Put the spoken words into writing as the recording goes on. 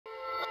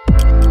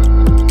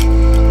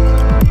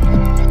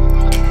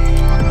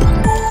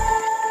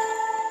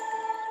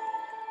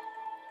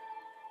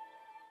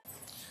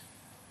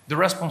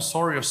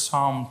responsorial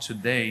psalm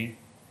today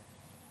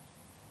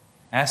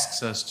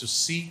asks us to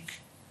seek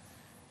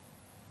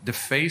the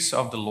face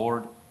of the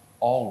Lord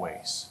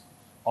always,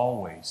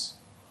 always.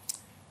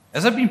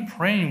 As I've been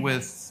praying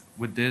with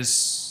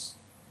this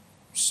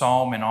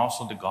psalm and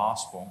also the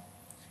gospel,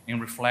 and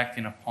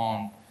reflecting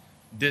upon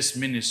this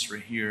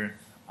ministry here,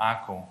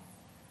 Akko,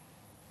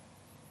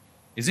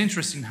 it's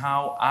interesting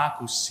how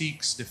Akko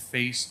seeks the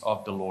face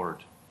of the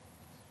Lord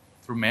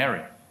through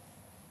Mary.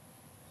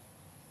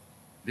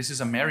 This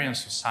is a Marian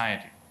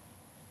society.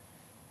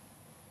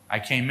 I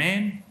came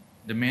in,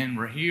 the men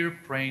were here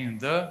praying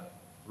the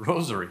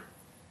rosary.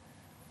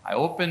 I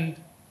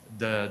opened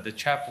the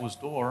chapel's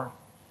door.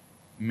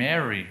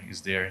 Mary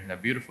is there in a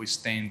beautifully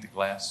stained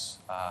glass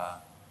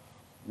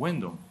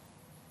window.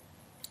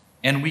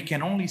 And we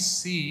can only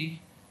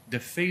see the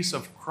face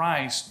of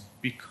Christ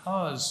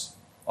because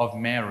of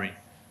Mary,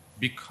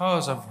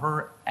 because of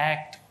her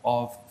act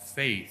of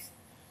faith.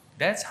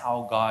 That's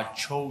how God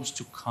chose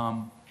to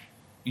come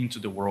into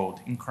the world,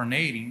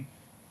 incarnating,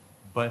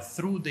 but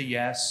through the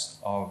yes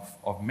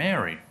of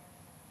Mary.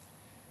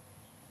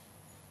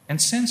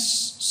 And since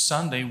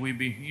Sunday, we've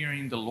been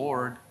hearing the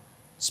Lord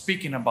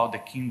speaking about the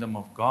kingdom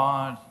of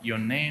God. Your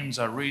names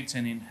are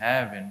written in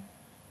heaven.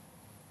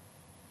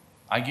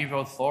 I give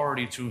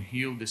authority to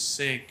heal the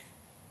sick.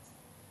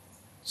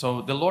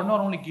 So the Lord not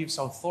only gives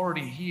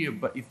authority here,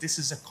 but if this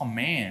is a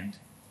command,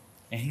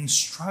 and He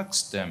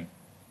instructs them.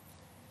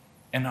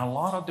 And a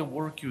lot of the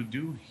work you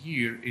do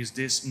here is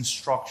this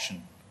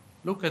instruction.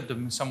 Look at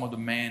some of the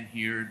men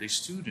here, the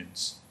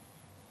students.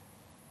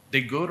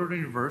 They go to the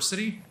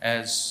university,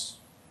 as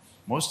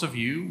most of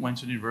you went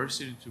to the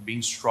university to be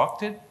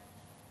instructed.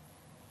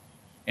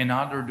 And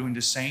now they're doing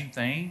the same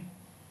thing.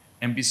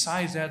 And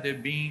besides that,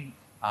 they've been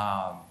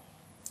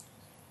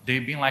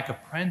like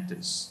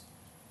apprentices.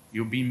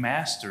 You'll be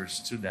masters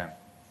to them.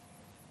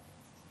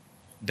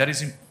 That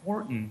is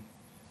important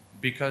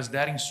because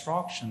that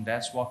instruction,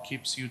 that's what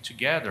keeps you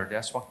together.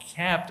 That's what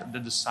kept the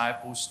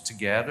disciples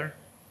together.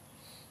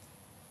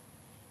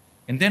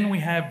 And then we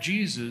have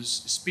Jesus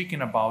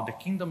speaking about the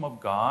kingdom of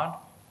God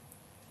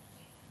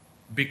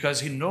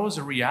because He knows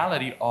the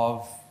reality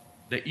of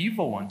the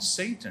evil one,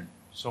 Satan.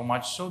 So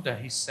much so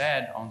that He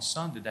said on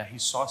Sunday that He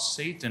saw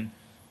Satan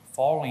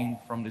falling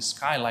from the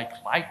sky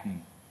like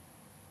lightning.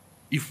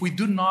 If we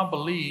do not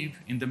believe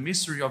in the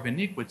mystery of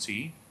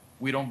iniquity,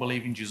 we don't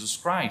believe in Jesus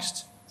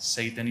Christ.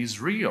 Satan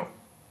is real.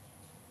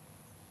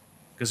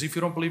 Because if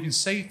you don't believe in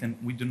Satan,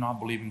 we do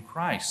not believe in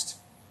Christ.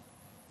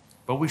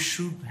 But we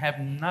should have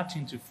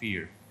nothing to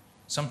fear.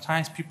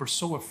 Sometimes people are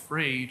so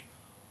afraid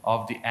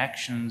of the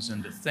actions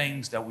and the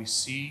things that we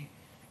see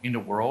in the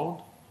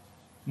world.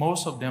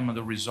 Most of them are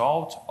the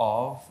result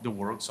of the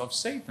works of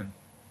Satan.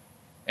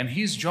 And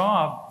his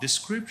job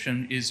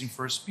description is in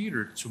 1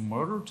 Peter, to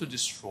murder, to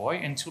destroy,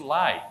 and to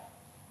lie.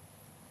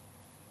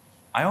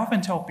 I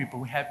often tell people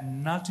we have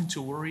nothing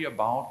to worry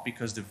about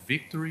because the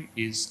victory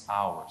is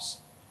ours.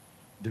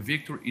 The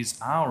victory is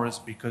ours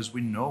because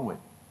we know it.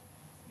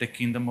 The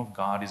kingdom of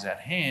God is at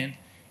hand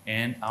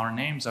and our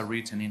names are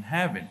written in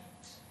heaven.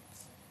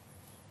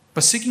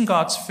 But seeking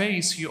God's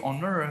face here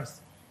on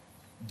earth,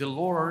 the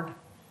Lord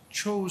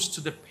chose to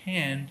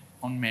depend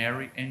on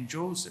Mary and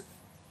Joseph.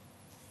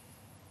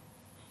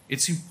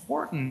 It's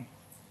important,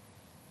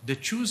 the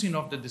choosing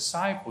of the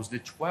disciples, the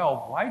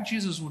 12, why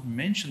Jesus would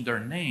mention their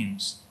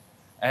names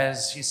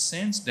as He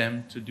sends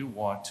them to do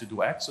what? To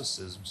do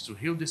exorcisms, to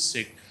heal the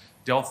sick.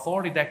 The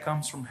authority that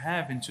comes from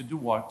heaven to do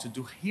what? To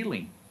do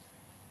healing.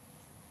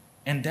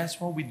 And that's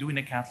what we do in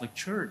the Catholic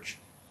Church.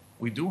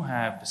 We do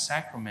have the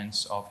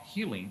sacraments of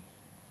healing,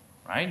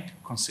 right?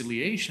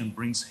 Conciliation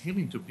brings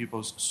healing to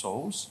people's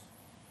souls.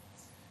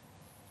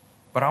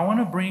 But I want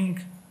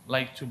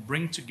to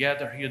bring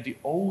together here the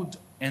Old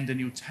and the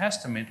New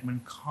Testament when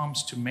it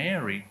comes to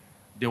Mary,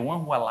 the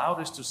one who allowed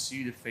us to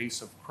see the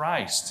face of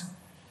Christ.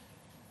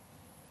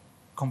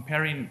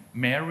 Comparing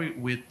Mary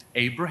with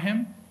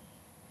Abraham,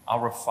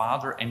 our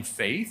father in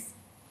faith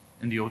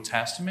in the Old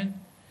Testament,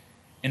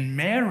 and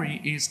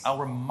Mary is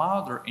our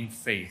mother in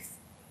faith.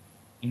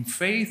 In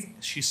faith,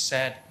 she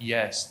said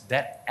yes,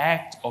 that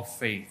act of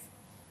faith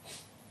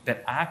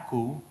that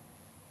Akko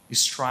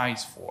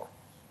strives for.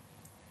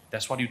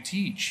 That's what you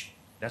teach.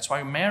 That's why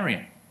you marry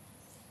him.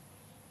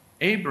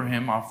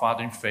 Abraham, our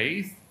father in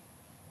faith,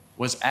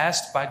 was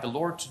asked by the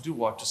Lord to do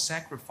what? To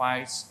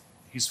sacrifice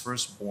his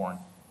firstborn.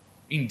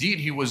 Indeed,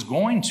 he was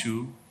going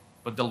to,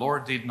 but the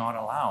Lord did not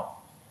allow.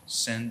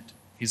 Sent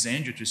his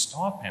angel to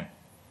stop him.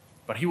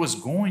 But he was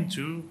going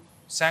to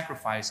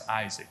sacrifice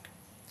Isaac.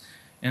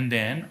 And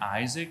then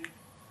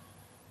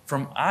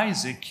from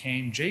Isaac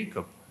came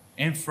Jacob.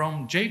 And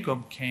from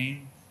Jacob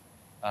came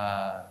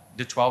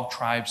the 12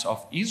 tribes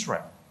of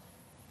Israel.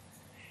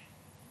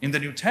 In the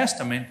New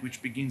Testament,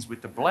 which begins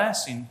with the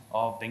blessing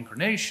of the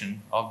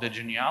incarnation, of the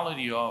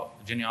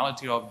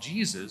genealogy of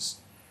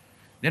Jesus,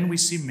 then we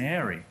see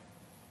Mary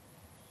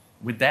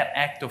with that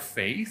act of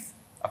faith,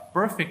 a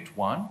perfect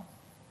one,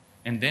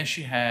 and then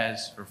she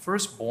has her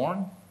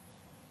firstborn,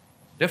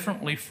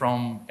 differently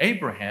from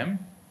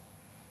Abraham,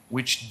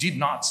 which did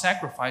not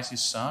sacrifice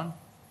his son,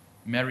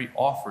 Mary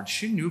offered.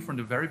 She knew from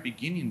the very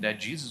beginning that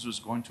Jesus was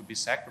going to be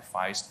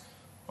sacrificed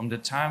from the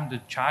time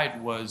the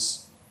child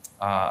was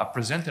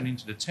presented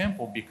into the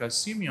temple, because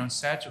Simeon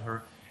said to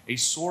her, "A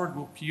sword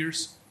will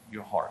pierce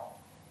your heart."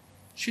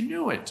 She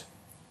knew it.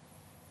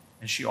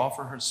 And she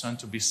offered her son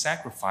to be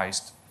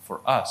sacrificed for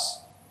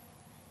us.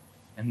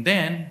 And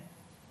then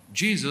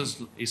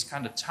Jesus is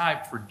kind of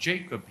type for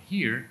Jacob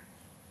here.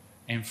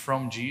 And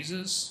from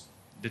Jesus,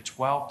 the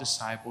 12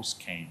 disciples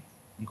came,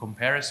 in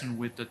comparison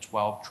with the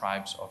 12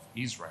 tribes of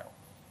Israel.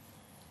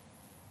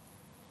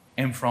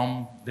 And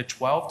from the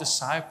 12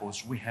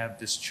 disciples, we have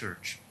this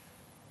church.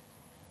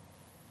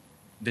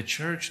 The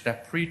church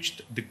that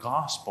preached the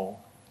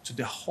gospel to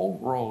the whole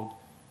world,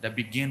 that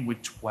began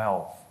with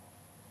 12.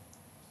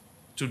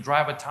 To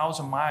drive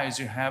 1,000 miles,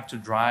 you have to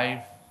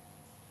drive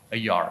a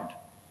yard.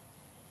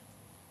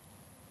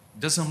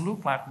 Doesn't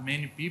look like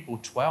many people,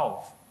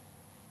 12.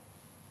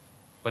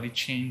 But it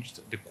changed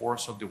the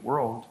course of the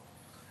world,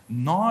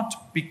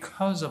 not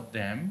because of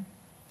them,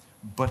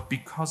 but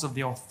because of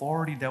the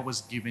authority that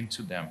was given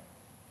to them.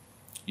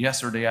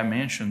 Yesterday I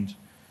mentioned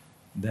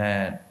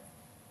that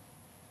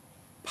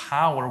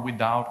power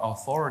without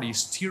authority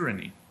is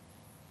tyranny.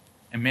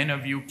 And many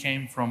of you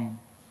came from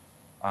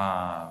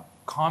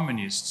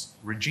communist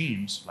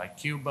regimes like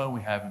Cuba,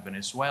 we have in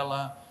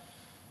Venezuela.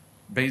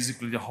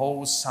 Basically, the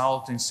whole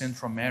South and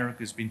Central America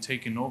has been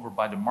taken over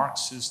by the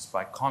Marxists,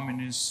 by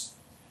communists.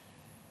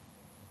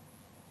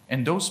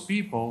 And those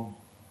people,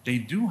 they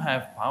do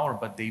have power,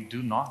 but they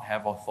do not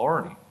have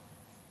authority.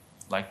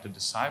 Like the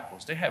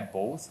disciples, they have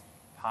both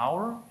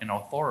power and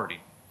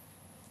authority.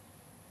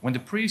 When the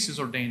priest is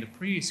ordained a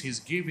priest, he's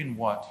given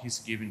what? He's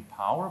given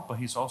power, but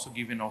he's also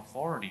given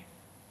authority.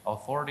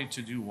 Authority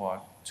to do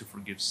what? To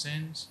forgive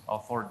sins,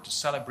 authority to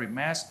celebrate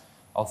Mass,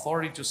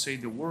 authority to say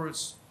the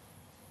words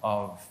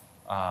of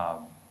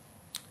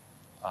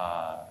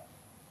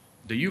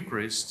the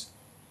Eucharist,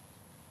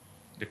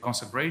 the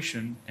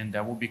consecration, and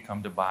that will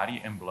become the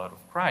body and blood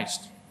of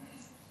Christ.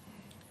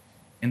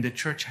 And the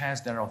church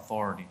has that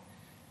authority.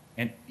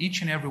 And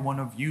each and every one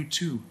of you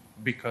too,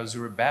 because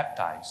you were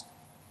baptized.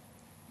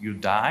 You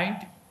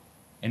died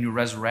and you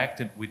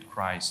resurrected with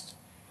Christ.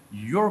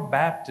 Your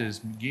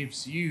baptism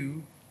gives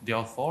you the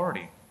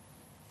authority.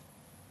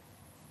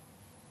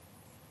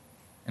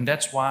 And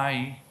that's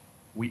why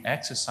we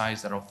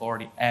exercise that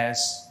authority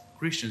as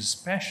Christians,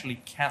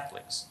 especially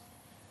Catholics.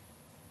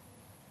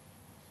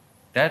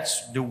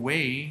 That's the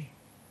way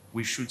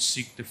we should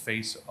seek the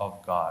face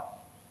of God.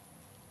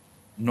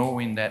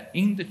 Knowing that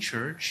in the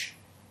church,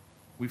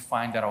 we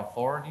find that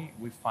authority,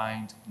 we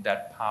find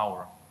that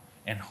power.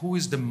 And who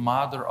is the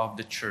mother of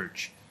the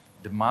church?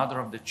 The mother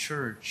of the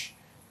church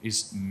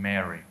is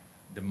Mary,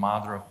 the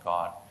mother of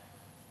God.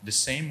 The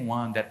same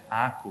one that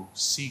Aku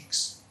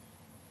seeks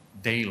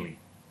daily.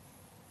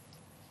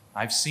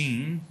 I've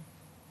seen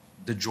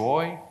the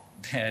joy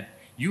that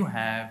you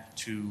have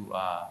to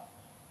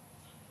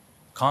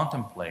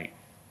contemplate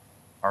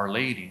Our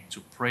Lady,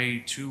 to pray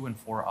to and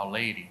for Our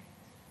Lady.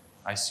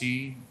 I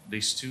see the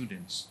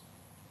students.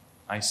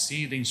 I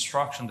see the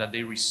instruction that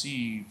they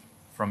receive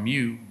from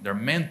you, their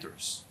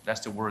mentors.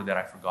 That's the word that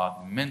I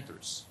forgot,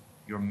 mentors,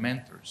 your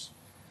mentors.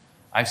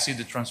 I see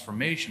the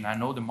transformation. I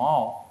know them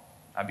all.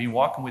 I've been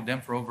walking with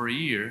them for over a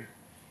year,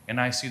 and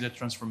I see the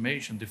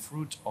transformation, the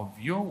fruit of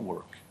your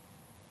work.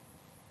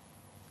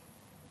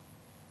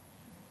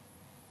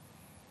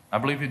 I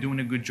believe you're doing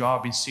a good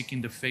job in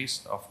seeking the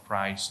face of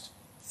Christ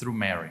through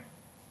Mary.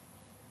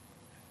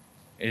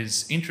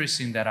 It's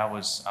interesting that I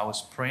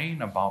was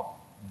praying about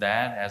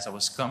that as I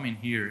was coming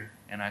here,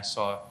 and I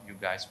saw you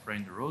guys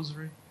praying the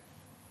rosary.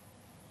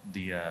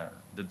 The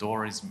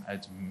door is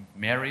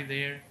Mary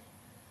there,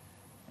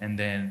 and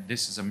then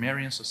this is a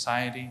Marian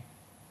society.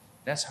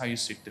 That's how you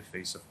seek the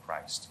face of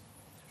Christ,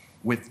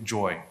 with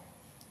joy.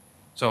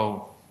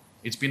 So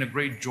it's been a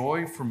great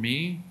joy for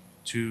me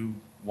to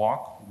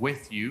walk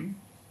with you,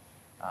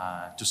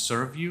 to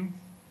serve you,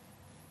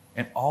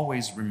 and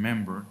always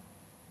remember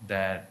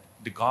that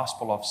the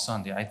gospel of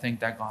Sunday, I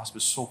think that gospel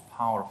is so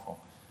powerful,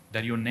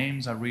 that your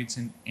names are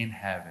written in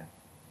heaven.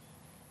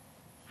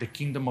 The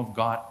kingdom of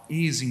God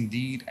is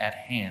indeed at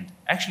hand.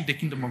 Actually, the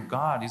kingdom of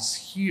God is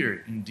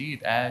here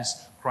indeed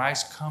as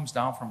Christ comes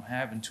down from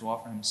heaven to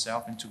offer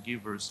himself and to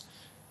give us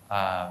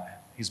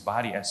his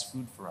body as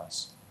food for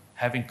us.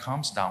 Heaven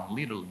comes down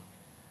literally,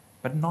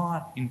 but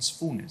not in its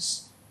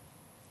fullness.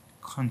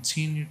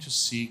 Continue to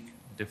seek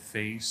the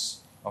face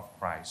of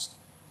Christ,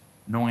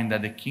 knowing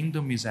that the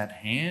kingdom is at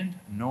hand,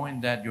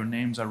 knowing that your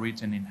names are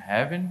written in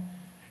heaven,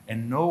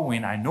 and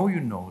knowing, I know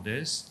you know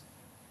this,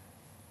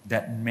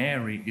 that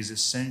Mary is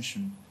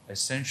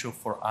essential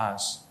for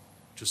us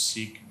to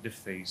seek the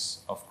face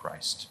of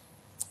Christ.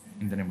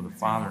 In the name of the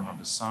Father, and of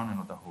the Son, and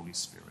of the Holy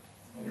Spirit.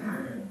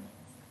 Amen.